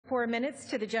4 minutes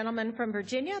to the gentleman from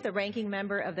Virginia, the ranking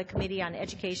member of the Committee on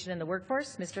Education and the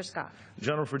Workforce, Mr. Scott. The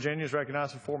gentleman from Virginia is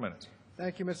recognized for 4 minutes.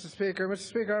 Thank you, Mr. Speaker. Mr.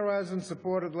 Speaker, I rise in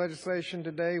support of legislation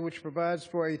today which provides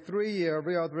for a 3-year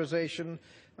reauthorization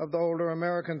of the Older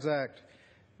Americans Act.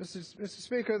 Mr.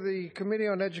 Speaker, the Committee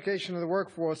on Education and the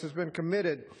Workforce has been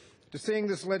committed to seeing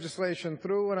this legislation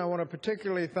through, and I want to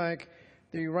particularly thank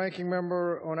the ranking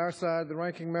member on our side, the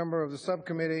ranking member of the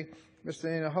subcommittee, Mr.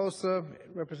 Hinojosa,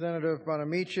 Representative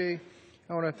Bonamici.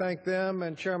 I want to thank them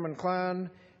and Chairman Klein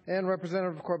and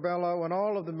Representative Corbello and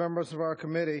all of the members of our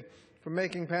committee for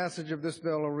making passage of this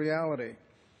bill a reality.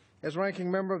 As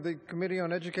ranking member of the Committee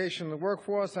on Education and the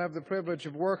Workforce, I have the privilege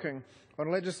of working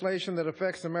on legislation that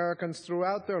affects Americans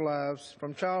throughout their lives,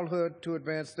 from childhood to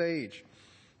advanced age.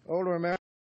 Older Americans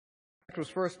Act was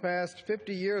first passed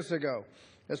 50 years ago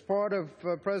as part of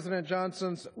President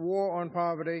Johnson's war on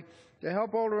poverty to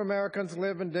help older Americans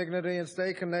live in dignity and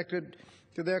stay connected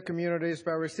to their communities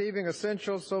by receiving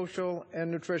essential social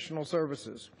and nutritional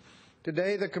services.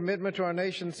 Today, the commitment to our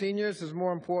nation's seniors is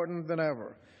more important than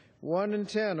ever. 1 in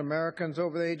 10 Americans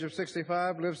over the age of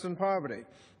 65 lives in poverty,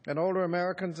 and older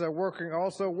Americans are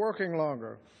also working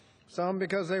longer, some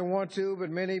because they want to,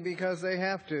 but many because they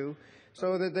have to,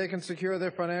 so that they can secure their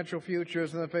financial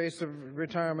futures in the face of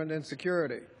retirement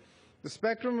insecurity. The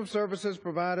spectrum of services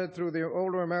provided through the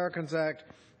Older Americans Act,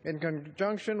 in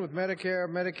conjunction with Medicare,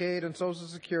 Medicaid, and Social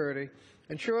Security,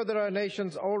 ensure that our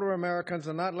nation's older Americans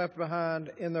are not left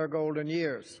behind in their golden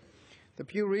years. The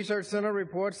Pew Research Center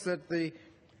reports that the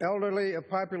elderly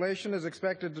population is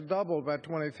expected to double by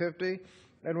 2050,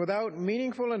 and without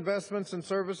meaningful investments in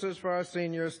services for our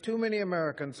seniors, too many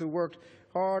Americans who worked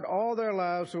hard all their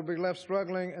lives will be left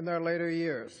struggling in their later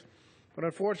years. But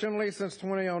unfortunately, since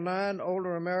 2009,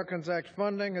 Older Americans Act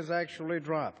funding has actually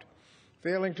dropped.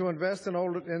 Failing to invest in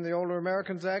the Older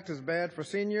Americans Act is bad for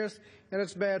seniors, and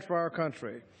it's bad for our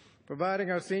country.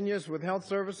 Providing our seniors with health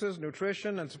services,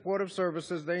 nutrition, and supportive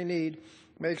services they need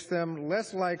makes them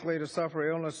less likely to suffer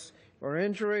illness or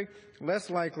injury, less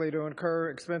likely to incur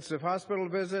expensive hospital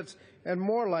visits, and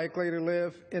more likely to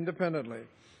live independently.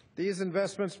 These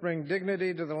investments bring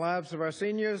dignity to the lives of our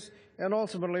seniors and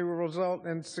ultimately will result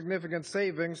in significant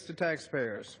savings to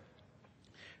taxpayers.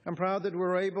 I'm proud that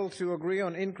we're able to agree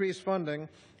on increased funding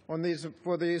for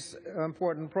these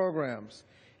important programs.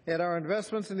 Had our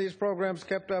investments in these programs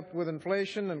kept up with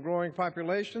inflation and growing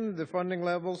population, the funding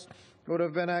levels would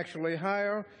have been actually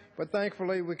higher, but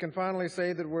thankfully we can finally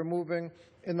say that we're moving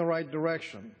in the right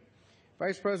direction.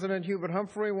 Vice President Hubert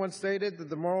Humphrey once stated that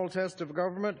the moral test of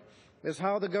government is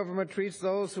how the government treats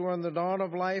those who are in the dawn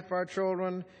of life, our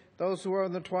children, those who are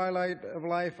in the twilight of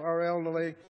life, our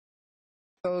elderly,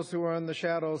 those who are in the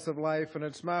shadows of life. And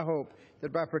it's my hope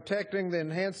that by protecting and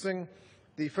enhancing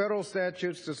the federal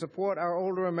statutes to support our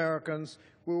older Americans,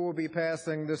 we will be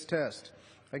passing this test.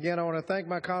 Again, I want to thank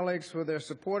my colleagues for their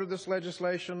support of this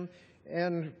legislation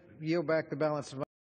and yield back the balance of my